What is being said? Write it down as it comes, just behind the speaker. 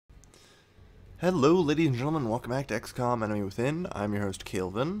Hello, ladies and gentlemen, welcome back to XCOM Enemy Within. I'm your host,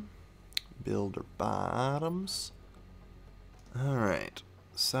 Calvin. Builder bottoms. Alright.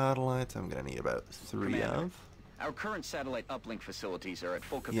 Satellites, I'm gonna need about 3 Commander, of. our current satellite uplink facilities are at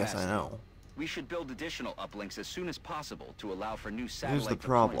full capacity. Yes, I know. We should build additional uplinks as soon as possible to allow for new satellite Here's the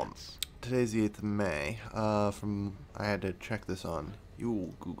problem. deployments. Today's the 8th of May. I had to check this on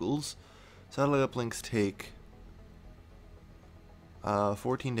you Googles. Satellite uplinks take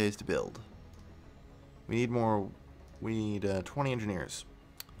 14 days to build. We need more. We need 20 engineers.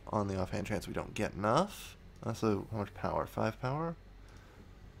 On the offhand chance we don't get enough. Also, how much power? 5 power?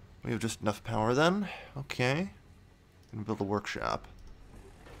 We have just enough power then? Okay. Gonna build a workshop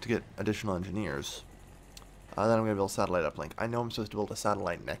to get additional engineers. Then I'm gonna build a satellite uplink. I know I'm supposed to build a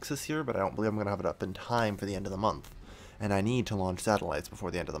satellite nexus here, but I don't believe I'm gonna have it up in time for the end of the month. And I need to launch satellites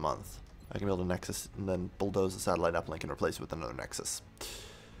before the end of the month. I can build a nexus and then bulldoze the satellite uplink and replace it with another nexus.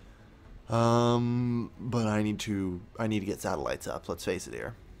 But I need to get satellites up, let's face it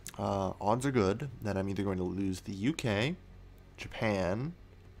here. Odds are good that I'm either going to lose the UK, Japan,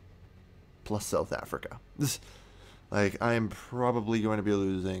 plus South Africa. Like, I am probably going to be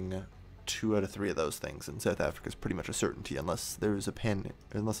losing 2 out of 3 of those things, and South Africa is pretty much a certainty unless there's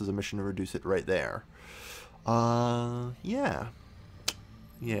a mission to reduce it right there. Yeah.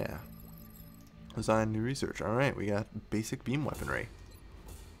 Design new research. Alright, we got basic beam weaponry.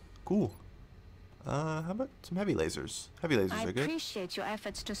 Cool. How about some heavy lasers? Heavy lasers are good. I appreciate your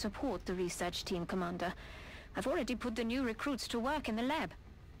efforts to support the research team, Commander. I've already put the new recruits to work in the lab.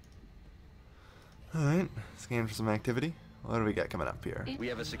 Alright, scan for some activity. What do we got coming up here? We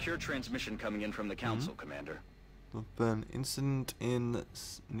have a secure transmission coming in from the Council, Commander. An incident in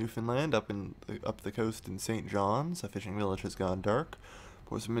Newfoundland, up the coast in St. John's. A fishing village has gone dark.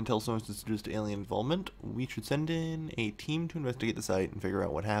 For some intel sources due to alien involvement, we should send in a team to investigate the site and figure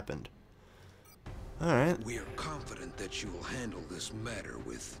out what happened. Alright. We are confident that you will handle this matter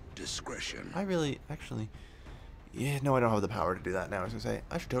with discretion. Yeah, no, I don't have the power to do that now. I was gonna say,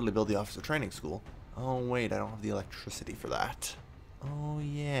 I should totally build the officer training school. Oh, wait, I don't have the electricity for that. Oh,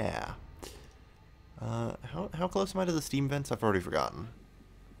 yeah. How close am I to the steam vents? I've already forgotten.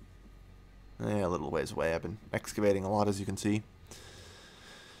 Yeah, a little ways away. I've been excavating a lot, as you can see.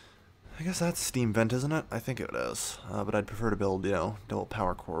 I guess that's a steam vent, isn't it? I think it is. But I'd prefer to build, double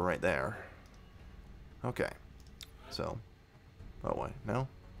power core right there. Okay. So. Oh, wait. No?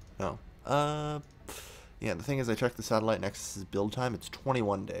 No. Yeah, the thing is, I checked the satellite nexus's build time. It's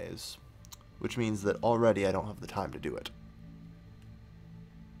 21 days. Which means that already I don't have the time to do it.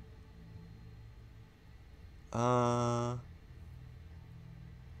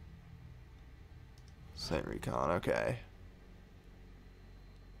 Site recon, okay.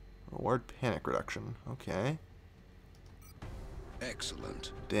 Reward panic reduction, okay.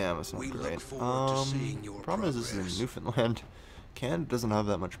 Excellent. Damn, it's not We great. look forward to seeing your Problem is, this is in Newfoundland. Canada doesn't have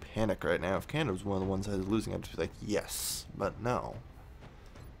that much panic right now. If Canada was one of the ones I was losing, I'd just be like, yes. But no.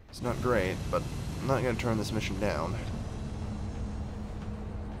 It's not great, but I'm not going to turn this mission down.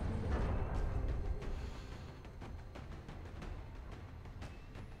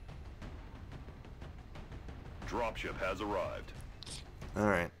 Dropship has arrived.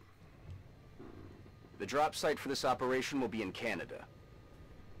 Alright. The drop site for this operation will be in Canada.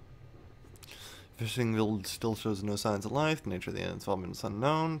 Fishing village still shows no signs of life. The nature of the involvement is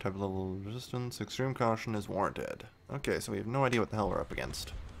unknown. Type of level of resistance. Extreme caution is warranted. Okay, so we have no idea what the hell we're up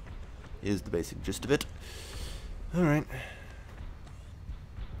against. Is the basic gist of it. Alright.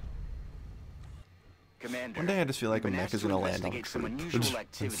 Commander, One day I just feel like a we've been mech asked is to going to land on a investigate some troop unusual and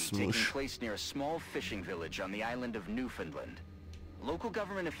activity taking smoosh. place near a small fishing village on the island of Newfoundland. Local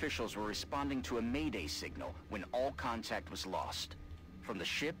government officials were responding to a mayday signal when all contact was lost. From the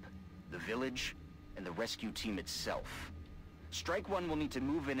ship, the village, and the rescue team itself. Strike One will need to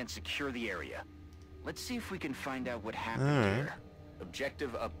move in and secure the area. Let's see if we can find out what happened here.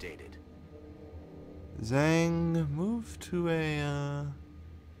 Objective updated. Zhang, move to a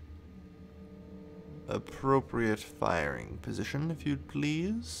appropriate firing position, if you'd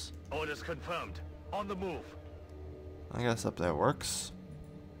please. Orders confirmed. On the move. I guess up there works.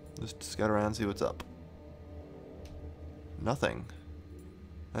 Just scout around and see what's up. Nothing.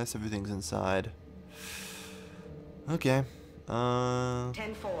 Nice, everything's inside. Okay.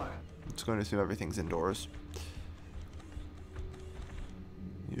 10-4. Let's go and assume everything's indoors.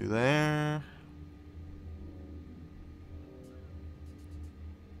 You there?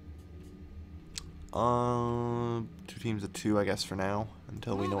 Two teams of 2, I guess, for now,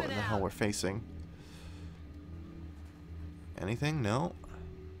 until we know what the hell we're facing. Anything? No.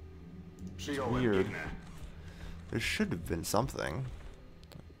 It's weird. There should have been something.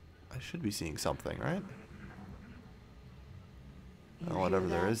 I should be seeing something, right? You Whatever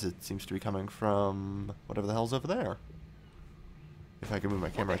hear there that? is, it seems to be coming from whatever the hell's over there. If I can move my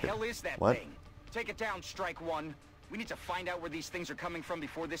camera, What the I could... hell is that What? thing? Take it down, Strike One. We need to find out where these things are coming from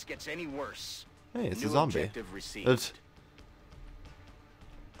before this gets any worse. Hey, it's New a zombie. objective received. It's...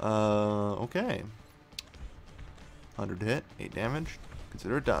 Okay. 100 hit, 8 damage.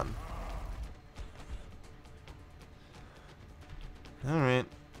 Consider it done. Alright.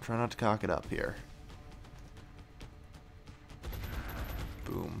 Try not to cock it up here.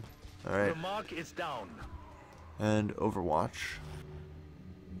 Boom. Alright. The mark is down. And Overwatch.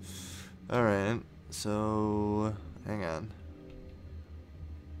 Alright. So... Hang on.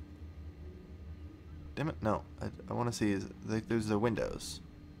 Damn it. No. I want to see... There's the windows.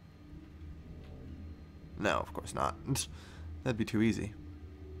 No, of course not. That'd be too easy.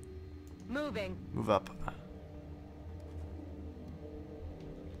 Moving. Move up.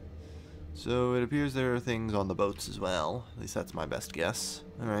 So it appears there are things on the boats as well. At least that's my best guess.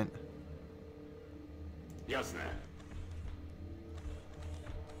 Alright. Ясно.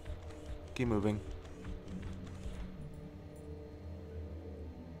 Keep moving.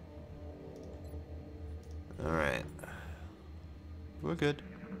 Alright. We're good.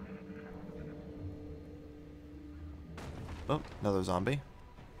 Oh, another zombie.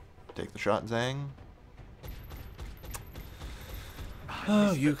 Take the shot, Zang.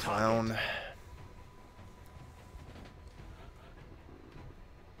 Oh, you clown.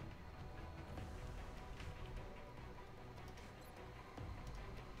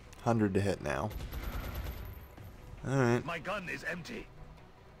 $100 to hit now. Alright. My gun is empty.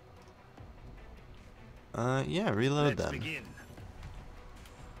 Yeah, reload Let's then. begin.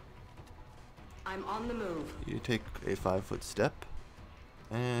 I'm on the move. You take a 5-foot step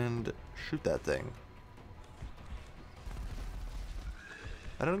and shoot that thing.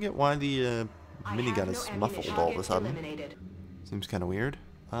 I don't get why the minigun is muffled all of a sudden. Eliminated. Seems kind of weird.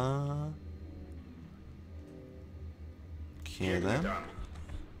 Okay then.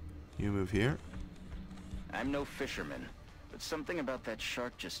 You move here. I'm no fisherman, but something about that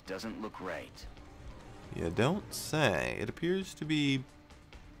shark just doesn't look right. You don't say. It appears to be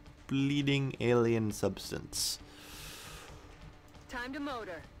bleeding alien substance. Time to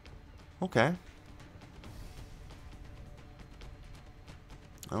motor. Okay.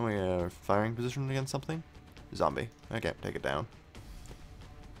 Oh, we are firing position against something? Zombie. Okay, take it down.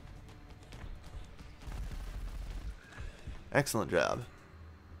 Excellent job.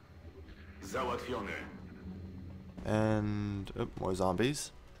 Załatwiony. And oh, more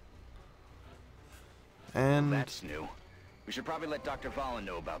zombies. And That's new. We should probably let Dr. Valen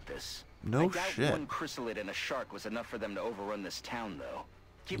know about this. No I doubt shit. one chrysalid and a shark was enough for them to overrun this town, though.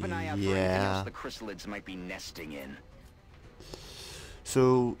 Keep an eye out for anything Yeah. else the chrysalids might be nesting in.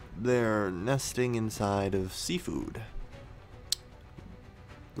 so they're nesting inside of seafood.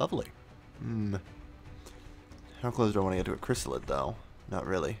 Lovely. How close do I want to get to a chrysalid, though? Not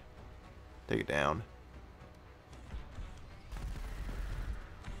really. Take it down.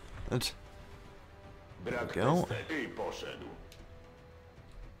 That's... There we go.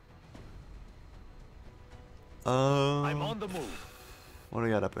 I'm on the move. What do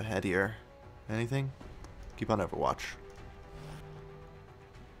we got up ahead here? Anything? Keep on Overwatch.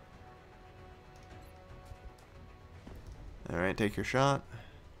 Alright, take your shot.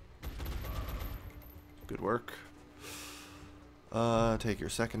 Good work. Take your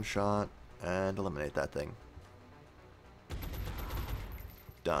second shot and eliminate that thing.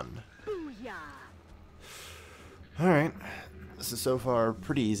 Done. Booyah! Alright. This is so far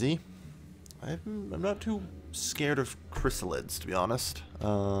pretty easy. I'm not too scared of chrysalids, to be honest.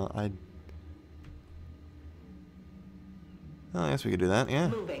 I guess we could do that, yeah.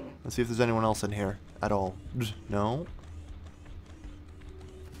 Moving. Let's see if there's anyone else in here at all. No?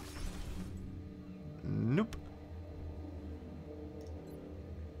 Nope.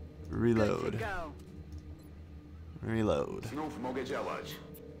 Reload. Good to go. Reload. Znów mogę działać.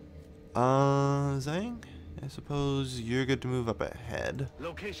 Zang? I suppose you're good to move up ahead.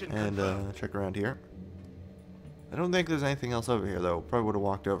 Location And, confirmed. check around here. I don't think there's anything else over here, though. Probably would have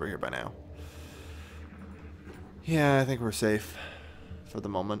walked over here by now. Yeah, I think we're safe. For the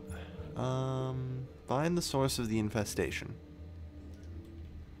moment. Find the source of the infestation.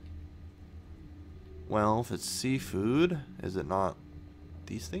 Well, if it's seafood, is it not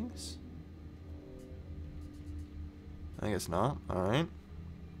these things? I guess not. Alright.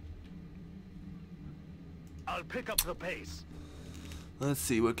 I'll pick up the pace. Let's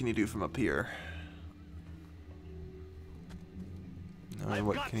see, what can you do from up here? I've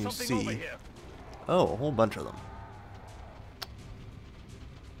What got can you something over see? here. Oh, a whole bunch of them.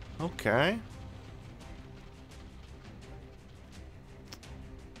 Okay.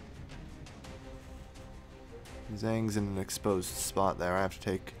 Zhang's in an exposed spot there. I have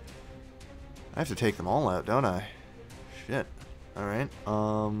to take them all out, don't I? Shit. Alright.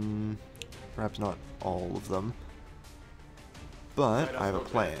 Perhaps not all of them. But I have a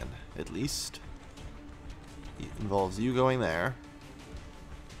plan, at least. It involves you going there.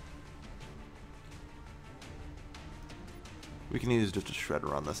 We can use just a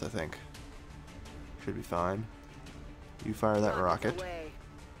shredder on this, I think. Should be fine. You fire that rocket.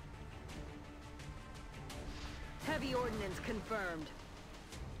 Heavy ordnance confirmed.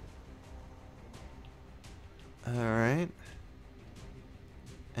 Alright.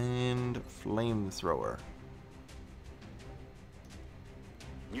 And flamethrower.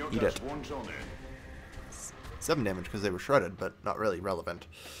 Eat it. 7 damage because they were shredded, but not really relevant.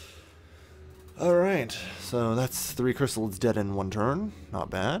 Alright, so that's 3 chrysalids dead in 1 turn. Not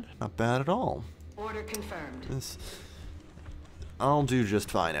bad. Not bad at all. Order confirmed. I'll do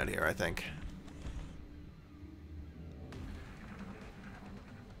just fine out here, I think.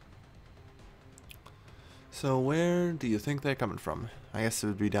 So where do you think they're coming from? I guess it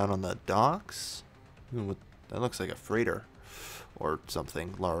would be down on the docks? That looks like a freighter. Or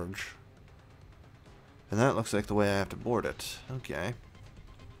something large. And that looks like the way I have to board it. Okay.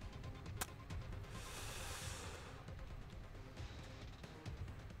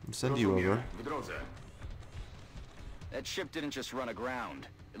 I'll send you over. That ship didn't just run aground.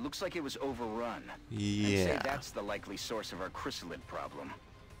 It looks like it was overrun. Yeah. I'd say that's the likely source of our chrysalid problem.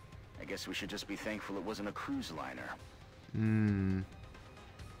 I guess we should just be thankful it wasn't a cruise liner.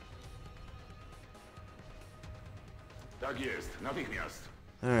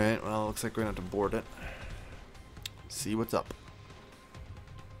 Alright, well, looks like we're gonna have to board it. See what's up.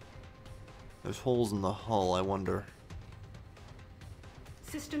 There's holes in the hull, I wonder.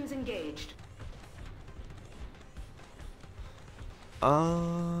 Systems engaged. Should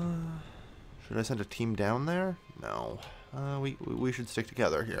I send a team down there? No. We should stick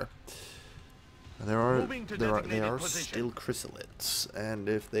together here. They are still chrysalids, and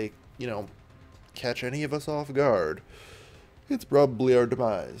if they, you know, catch any of us off guard, it's probably our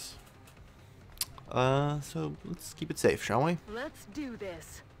demise. So let's keep it safe, shall we? Let's do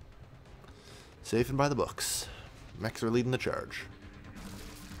this. Safe and by the books. Mechs are leading the charge.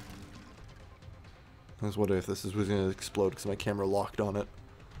 I was wondering if this was going to explode because my camera locked on it.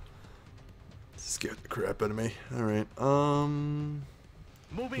 Scared the crap out of me. Alright,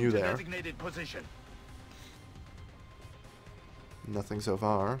 Moving you to there. designated position. Nothing so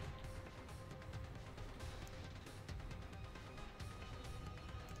far.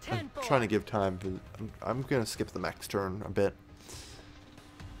 I'm trying to give time to... I'm going to skip the mech's turn a bit.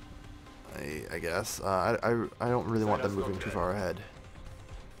 I guess. I don't really want them moving too far ahead.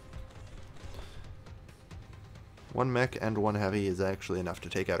 1 mech and 1 heavy is actually enough to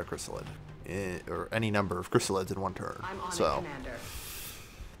take out a chrysalid. Or any number of chrysalids in 1 turn. I'm on so, it, Commander.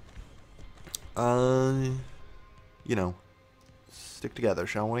 you know, stick together,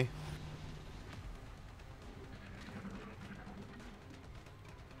 shall we?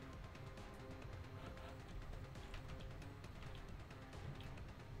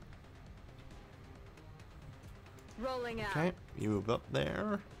 Rolling out. Okay, you move up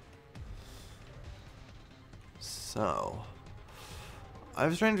there. So, I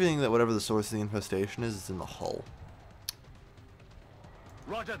have a strange feeling that whatever the source of the infestation is in the hull.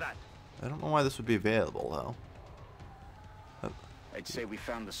 Roger that. I don't know why this would be available, though. I'd say we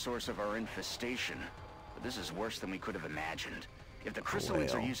found the source of our infestation, but this is worse than we could have imagined. If the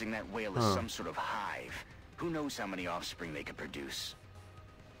chrysalids are whale. using that whale as some sort of hive, who knows how many offspring they could produce?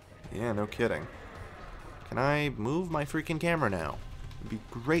 Yeah, no kidding. Can I move my freaking camera now? It'd be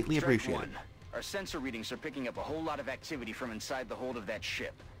greatly Strike appreciated. 1. Our sensor readings are picking up a whole lot of activity from inside the hold of that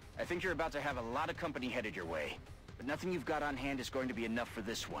ship. I think you're about to have a lot of company headed your way. But nothing you've got on hand is going to be enough for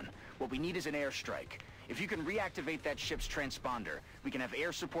this one. What we need is an airstrike. If you can reactivate that ship's transponder, we can have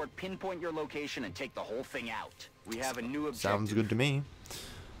air support pinpoint your location and take the whole thing out. We have a new objective. Sounds good to me.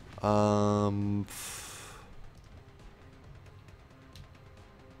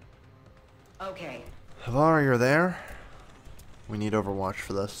 Okay. Havar, you're there. We need Overwatch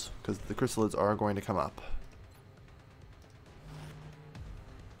for this, because the chrysalids are going to come up.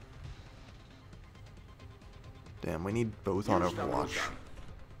 Damn, we need both on Overwatch.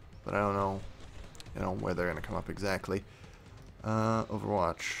 But I don't know, you know, where they're going to come up exactly.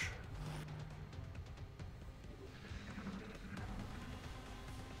 Overwatch.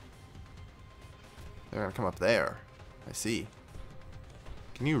 They're going to come up there. I see.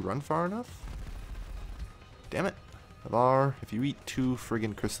 Can you run far enough? Damn it. Avar, if you eat 2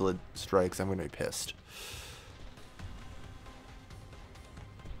 friggin' chrysalid strikes, I'm gonna be pissed.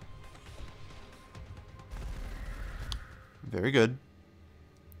 Very good.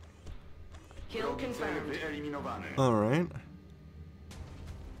 Kill confirmed. Alright.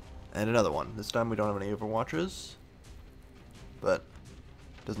 And another one. This time we don't have any overwatches. But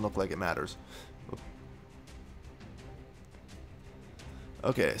doesn't look like it matters.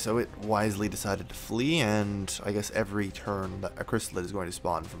 Okay, so it wisely decided to flee, and I guess every turn that a chrysalid is going to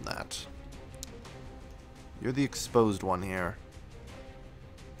spawn from that. You're the exposed one here.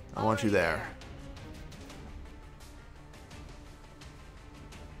 I want you there.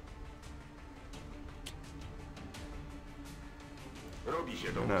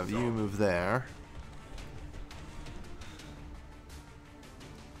 No, you move there.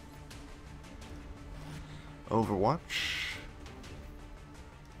 Overwatch.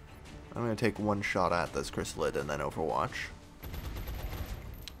 I'm going to take one shot at this chrysalid and then Overwatch.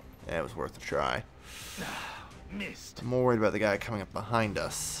 Yeah, it was worth a try. Missed. I'm more worried about the guy coming up behind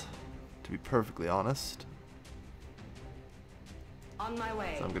us, to be perfectly honest. On my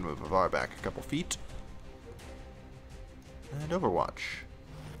way. So I'm going to move Avar back a couple feet. And Overwatch.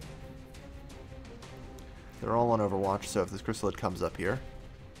 They're all on Overwatch, so if this chrysalid comes up here...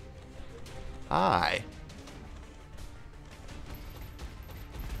 Hi!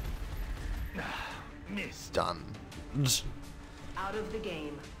 Missed. Done. Out of the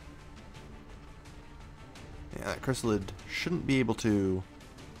game. Yeah, that chrysalid shouldn't be able to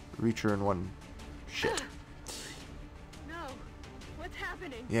reach her in one shit. No. What's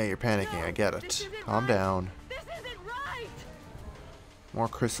happening? Yeah, you're panicking, No, I get this it. isn't Calm right. down. This isn't right. More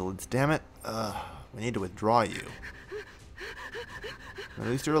chrysalids, damn it. We need to withdraw you. At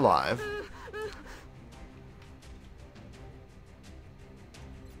least you're alive.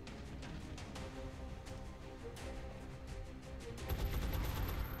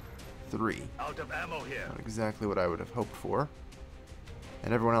 Three. Out of ammo here. Not exactly what I would have hoped for.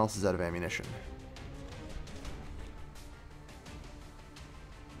 And everyone else is out of ammunition.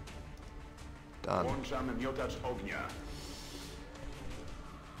 Done.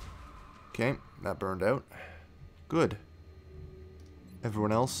 Okay, that burned out. Good.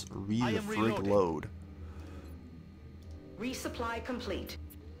 Everyone else, I am frig reloading. load. Resupply complete.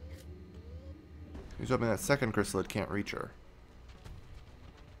 He's hoping that second chrysalid can't reach her.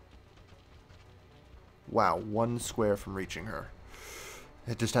 Wow, 1 square from reaching her.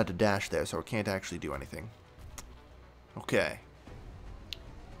 It just had to dash there, so it can't actually do anything. Okay.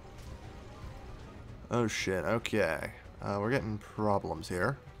 Oh shit, okay. We're getting problems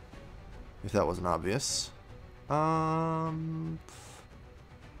here. If that wasn't obvious.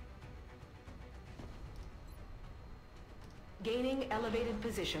 Gaining elevated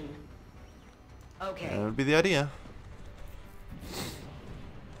position. Okay. That would be the idea.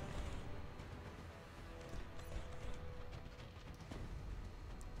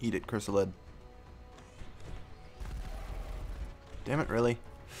 Eat it, chrysalid. Damn it, really?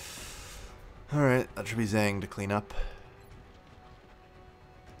 Alright, that should be Zhang to clean up.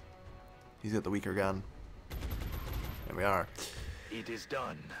 He's got the weaker gun. There we are. It is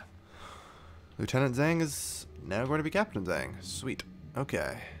done. Lieutenant Zhang is now going to be Captain Zhang. Sweet.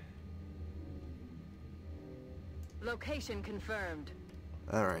 Okay. Location confirmed.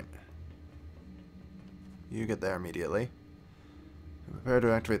 Alright. You get there immediately. Prepare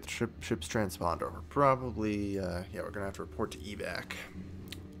to activate the ship's transponder. We're probably, yeah, we're going to have to report to evac.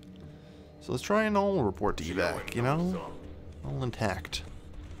 So let's try and all report to evac, you know? All intact.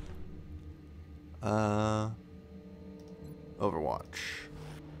 Overwatch.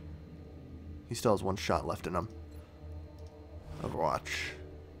 He still has 1 shot left in him. Overwatch.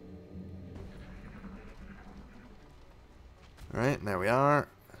 Alright, and there we are.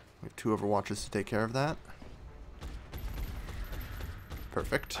 We have 2 Overwatches to take care of that.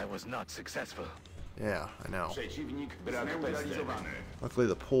 Perfect. I was not successful. Yeah, I know. Luckily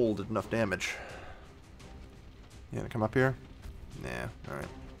the pole did enough damage. You gonna come up here? Nah, alright.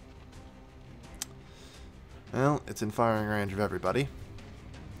 Well, it's in firing range of everybody.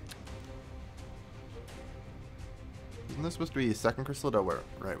 Isn't this supposed to be a second chrysalid? Oh,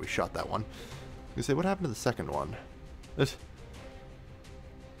 right, we shot that one. I was gonna say, what happened to the second one?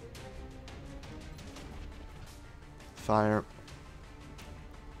 Fire.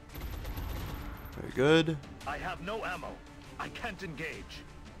 Very good. I have no ammo. I can't engage.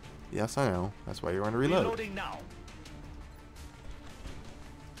 Yes, I know. That's why you're going to reload. Reloading now.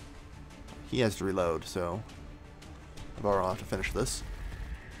 He has to reload, so I'll have to finish this.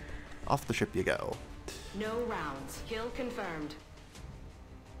 Off the ship you go. No rounds. Kill confirmed.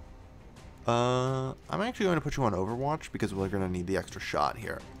 I'm actually going to put you on Overwatch because we're going to need the extra shot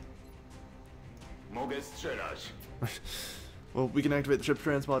here. Mogę strzelać. Well, we can activate the ship's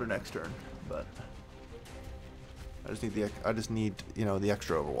transponder next turn, but I just need you know, the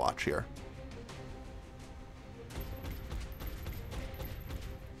extra Overwatch here.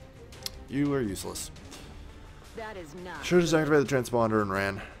 You are useless. That is not. Should have just activated the transponder and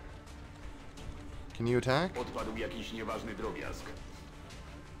ran. Can you attack? Odpadł jakiś nieważny drobiazg.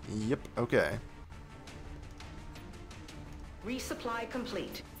 Yep. Okay. Resupply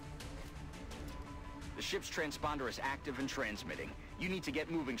complete. The ship's transponder is active and transmitting. You need to get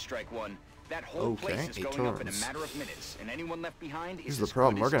moving, Strike One. That whole Okay, place is 8 going up in a turns. matter of minutes, and anyone left behind is Here's the as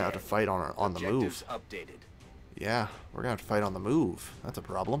problem. good We're as gonna have to dead. fight on the move. Objectives updated. Yeah, we're gonna have to fight on the move. That's a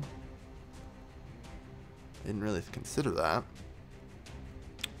problem. Didn't really consider that.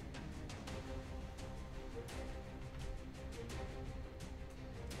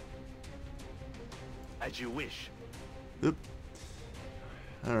 As you wish. Oop.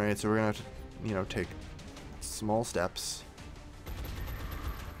 All right, so we're gonna have to, you know, take small steps.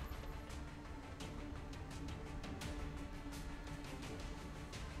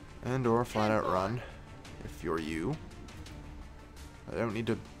 And or flat out run, if you're you. I don't need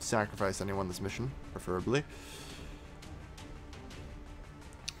to sacrifice anyone this mission, preferably.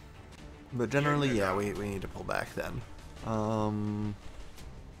 But generally, yeah, we need to pull back then. Don't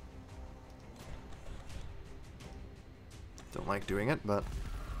like doing it, but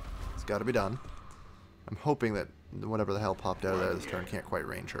it's got to be done. I'm hoping that whatever the hell popped out of there this turn can't quite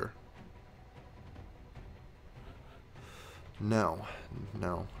range her. No,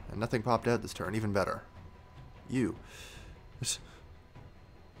 no, and nothing popped out this turn. Even better. You just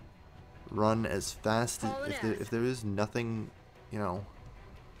run as fast as if there is nothing, you know.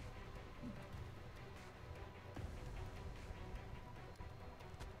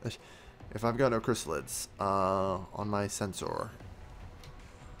 If I've got no chrysalids on my sensor,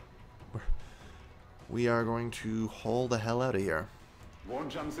 we are going to haul the hell out of here.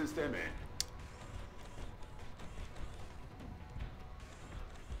 Włączam systemy.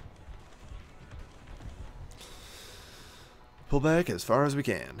 Pull back as far as we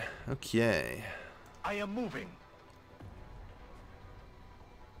can. Okay. I am moving.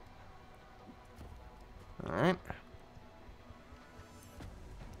 Alright.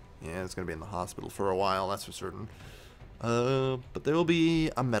 Yeah, it's going to be in the hospital for a while, that's for certain. But there will be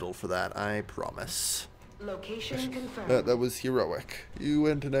a medal for that, I promise. Location confirmed. That was heroic. You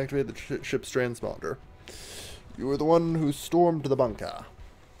went and activated the ship's transponder. You were the one who stormed the bunker.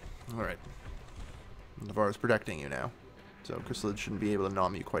 Alright. Navarre's protecting you now. So Chrysalid shouldn't be able to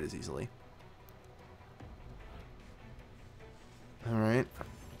nom you quite as easily. Alright.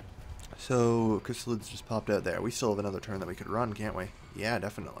 So Chrysalid's just popped out there. We still have another turn that we could run, can't we? Yeah,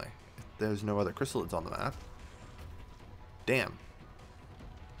 definitely. There's no other Chrysalids on the map. Damn.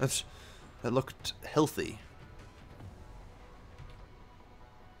 That looked healthy.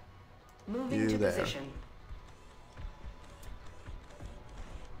 Moving You to there. position.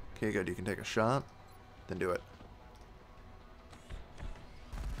 Okay, good. You can take a shot. Then do it.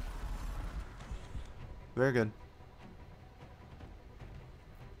 Very good.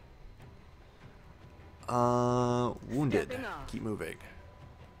 Wounded. Stepping off. Keep moving.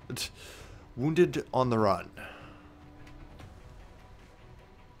 Wounded on the run.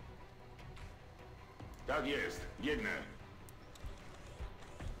 Tak jest. Biegnę.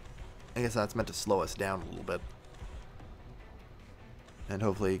 I guess that's meant to slow us down a little bit. And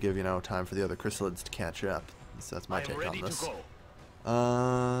hopefully give, you know, time for the other chrysalids to catch up. So that's my I am take ready on this. to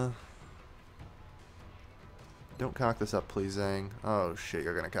go. Don't cock this up, please, Zhang. Oh shit,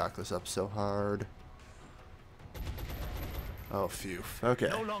 you're gonna cock this up so hard. Oh, phew. Okay.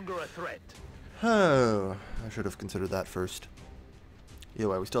 No longer a threat. Oh, I should have considered that first. Either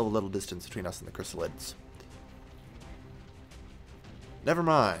way, we still have a little distance between us and the chrysalids. Never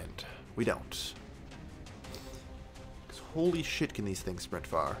mind. We don't. Because holy shit can these things sprint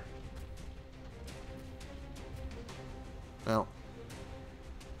far. Well,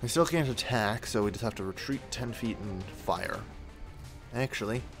 we still can't attack, so we just have to retreat 10 feet and fire.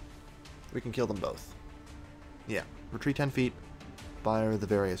 Actually, we can kill them both. Yeah, retreat 10 feet, fire the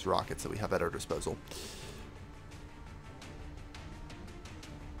various rockets that we have at our disposal.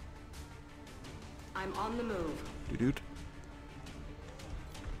 I'm on the move. Doot.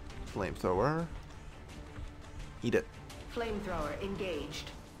 Flamethrower. Eat it. Flamethrower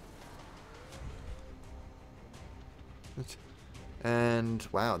engaged. And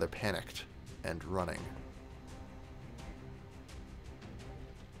wow, they're panicked and running.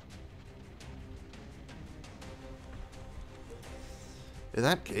 In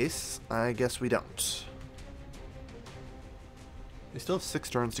that case, I guess we don't. We still have 6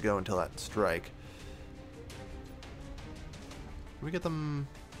 turns to go until that strike. Can we get them?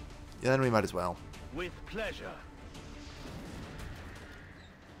 Yeah, then we might as well. With pleasure.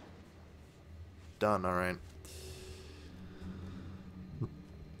 Done, alright.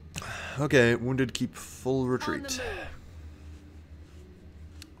 Okay, wounded keep full retreat.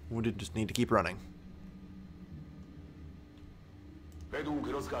 Wounded just need to keep running. Według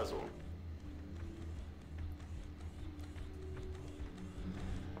rozkazu.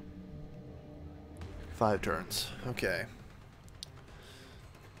 Five turns. Okay.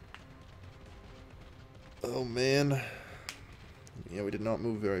 Oh man. Yeah, we did not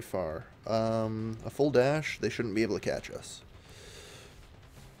move very far. A full dash, they shouldn't be able to catch us.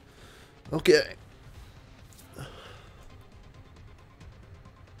 Okay. There's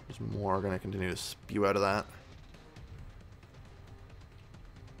more gonna continue to spew out of that.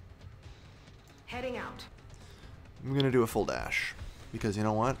 Heading out. I'm gonna do a full dash. Because you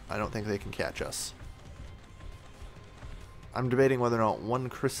know what? I don't think they can catch us. I'm debating whether or not one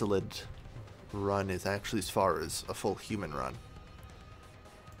chrysalid run is actually as far as a full human run.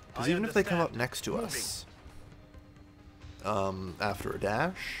 Because even if they come up next to us, after a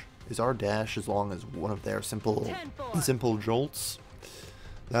dash, is our dash as long as one of their simple jolts?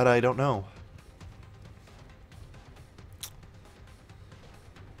 That I don't know.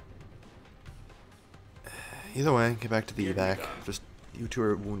 Either way, get back to the evac. Just you two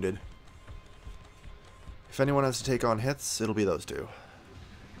are wounded. If anyone has to take on hits, it'll be those two.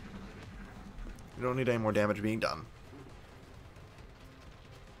 We don't need any more damage being done.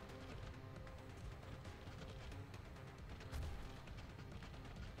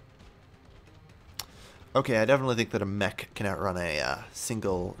 Okay, I definitely think that a mech can outrun a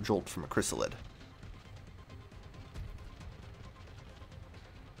single jolt from a chrysalid.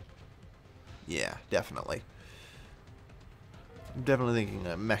 Yeah, definitely. I'm definitely thinking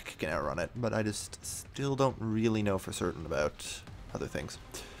a mech can outrun it, but I just still don't really know for certain about other things.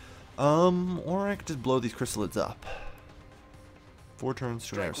 Or I could just blow these chrysalids up. 4 turns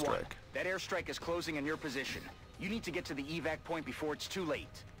to an airstrike. That airstrike is closing in your position. You need to get to the evac point before it's too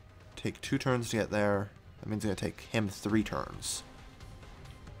late. Take 2 turns to get there. That means it's going to take him 3 turns.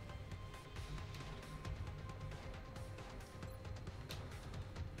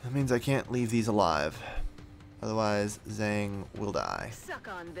 That means I can't leave these alive. Otherwise, Zhang will die. Suck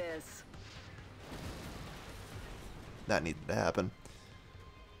on this. That needed to happen.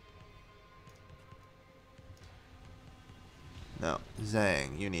 No,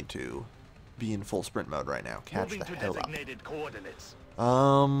 Zhang, you need to be in full sprint mode right now. Catch the hell up. Coordinates.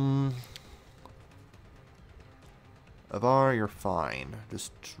 Avar, you're fine.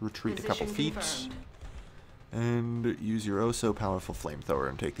 Just retreat a couple feet. Confirmed. And use your oh so powerful flamethrower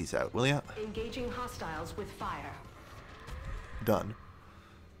and take these out, will ya? Engaging hostiles with fire. Done.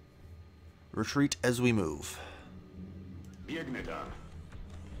 Retreat as we move. Biegnę tam.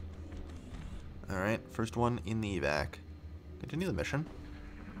 Alright, first one in the evac. Continue the mission.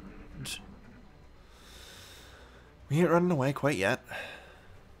 We ain't running away quite yet.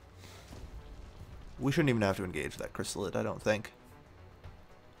 We shouldn't even have to engage that chrysalid, I don't think.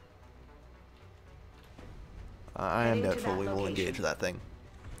 I am doubtful we will engage that thing.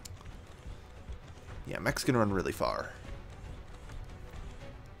 Yeah, mech's gonna run really far.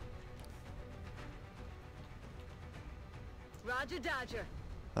 Roger Dodger.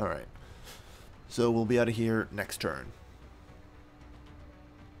 Alright. So we'll be out of here next turn.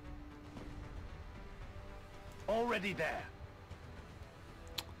 Already there.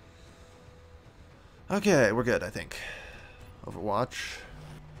 Okay, we're good, I think. Overwatch.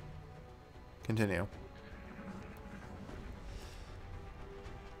 Continue.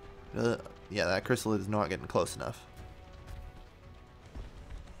 Yeah, that chrysalid is not getting close enough.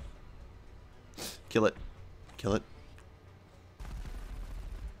 Kill it. Kill it.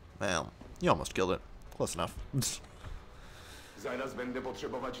 Well, you almost killed it. Close enough. Zaraz będę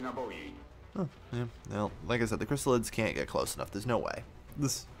potrzebować naboi. Oh, yeah. Well, like I said, the chrysalids can't get close enough. There's no way.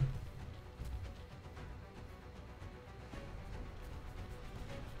 This.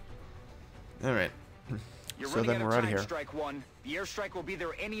 Alright. You're So running then out we're of out of time, here. Strike 1. The airstrike will be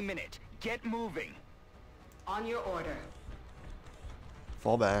there any minute. Get moving. On your order.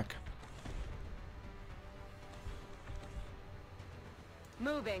 Fall back.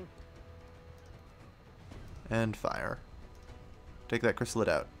 Moving. And fire. Take that chrysalid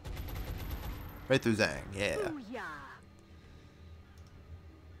out. Right through Zhang. Yeah. Booyah.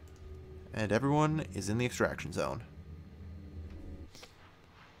 And everyone is in the extraction zone.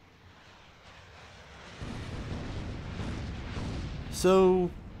 So,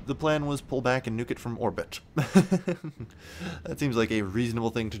 the plan was pull back and nuke it from orbit. That seems like a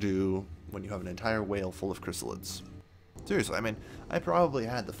reasonable thing to do when you have an entire whale full of chrysalids. Seriously, I mean, I probably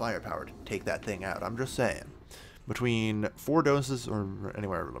had the firepower to take that thing out. I'm just saying. Between 4 doses, or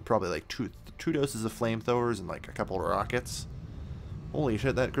anywhere, probably like two doses of flamethrowers and like a couple of rockets. Holy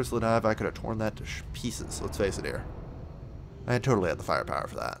shit, that chrysalid hive, I could have torn that to pieces, let's face it here. I totally had the firepower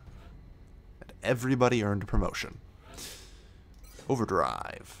for that. And everybody earned a promotion.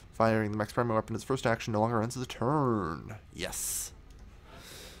 Overdrive. Firing the max primary weapon as first action no longer ends the turn. Yes.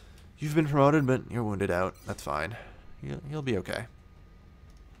 You've been promoted, but you're wounded out. That's fine. You'll be okay.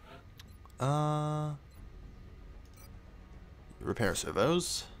 Repair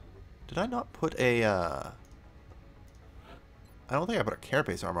servos. Did I not put a, I don't think I put a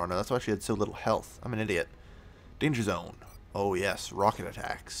carapace armor on her. That's why she had so little health. I'm an idiot. Danger zone. Oh yes, rocket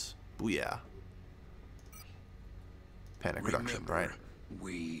attacks. Booyah. Panic reduction, right?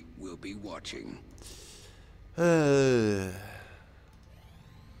 We will be watching.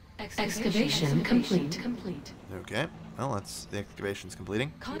 Excavation complete. Okay. Well, that's the excavation's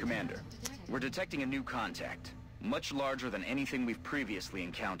completing. Commander, we're detecting a new contact. Much larger than anything we've previously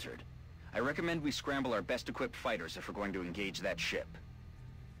encountered. I recommend we scramble our best equipped fighters if we're going to engage that ship.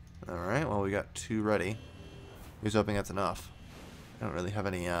 Alright, well we got 2 ready. Here's hoping that's enough. I don't really have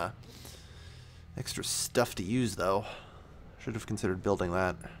any extra stuff to use though. Should have considered building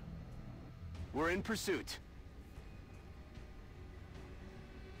that. We're in pursuit.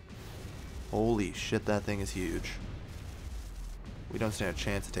 Holy shit, that thing is huge. We don't stand a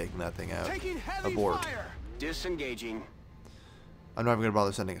chance of taking that thing out. Taking heavy Abort. fire. Disengaging. I'm not even gonna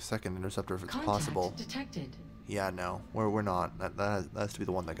bother sending a second interceptor if it's Contact possible. detected. Yeah, no, we're not. That has to be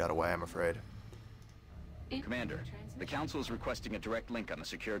the one that got away, I'm afraid. Commander, the Council is requesting a direct link on the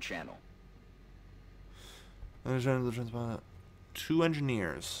secure channel. 2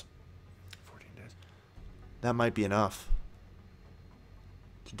 engineers. 14 days. That might be enough.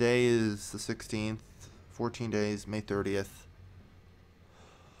 Today is the 16th. 14 days, May 30th.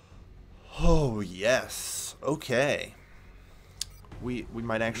 Oh, yes. Okay. We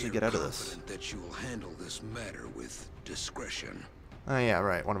might actually get out of this. Confident that you will handle this matter with discretion. Oh, yeah,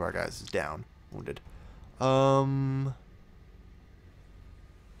 right. One of our guys is down. Wounded.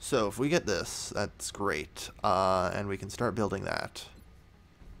 So, if we get this, that's great. And we can start building that.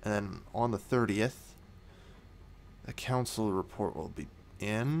 And then on the 30th, the council report will be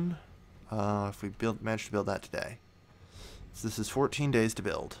in. If we manage to build that today. So this is 14 days to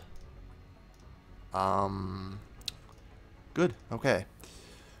build. Good. Okay.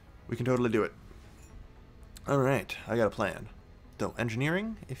 We can totally do it. Alright, I got a plan. Though,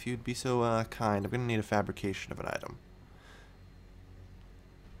 engineering, if you'd be so kind, I'm going to need a fabrication of an item.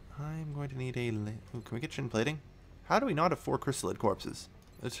 I'm going to need a... Ooh, can we get chin plating? How do we not have 4 chrysalid corpses?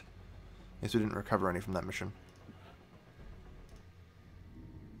 I guess we didn't recover any from that mission.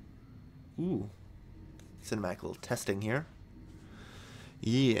 Ooh. Cinematic little testing here.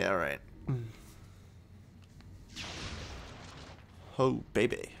 Yeah, alright. Oh,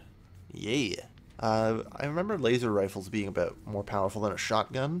 baby. Yeah. I remember laser rifles being about more powerful than a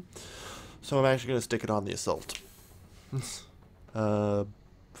shotgun, so I'm actually going to stick it on the assault. Well,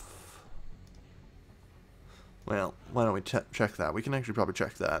 why don't we check that? We can actually probably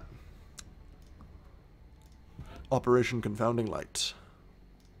check that. Operation Confounding Light.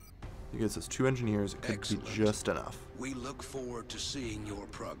 You guys, it's 2 engineers. It could Excellent. be just enough. We look forward to seeing your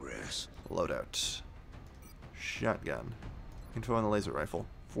progress. Loadout. Shotgun. Info on the laser rifle.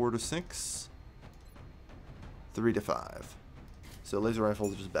 4 to 6. 3 to 5. So laser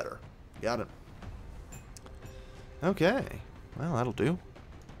rifles are just better. Got it. Okay. Well, that'll do.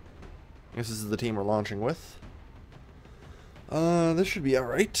 I guess this is the team we're launching with. This should be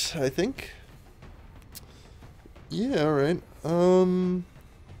alright, I think. Yeah, alright. I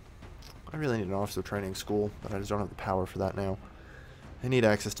really need an officer training school, but I just don't have the power for that now. I need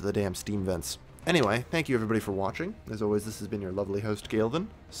access to the damn steam vents. Anyway, thank you everybody for watching. As always, this has been your lovely host, Galvin,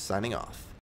 signing off.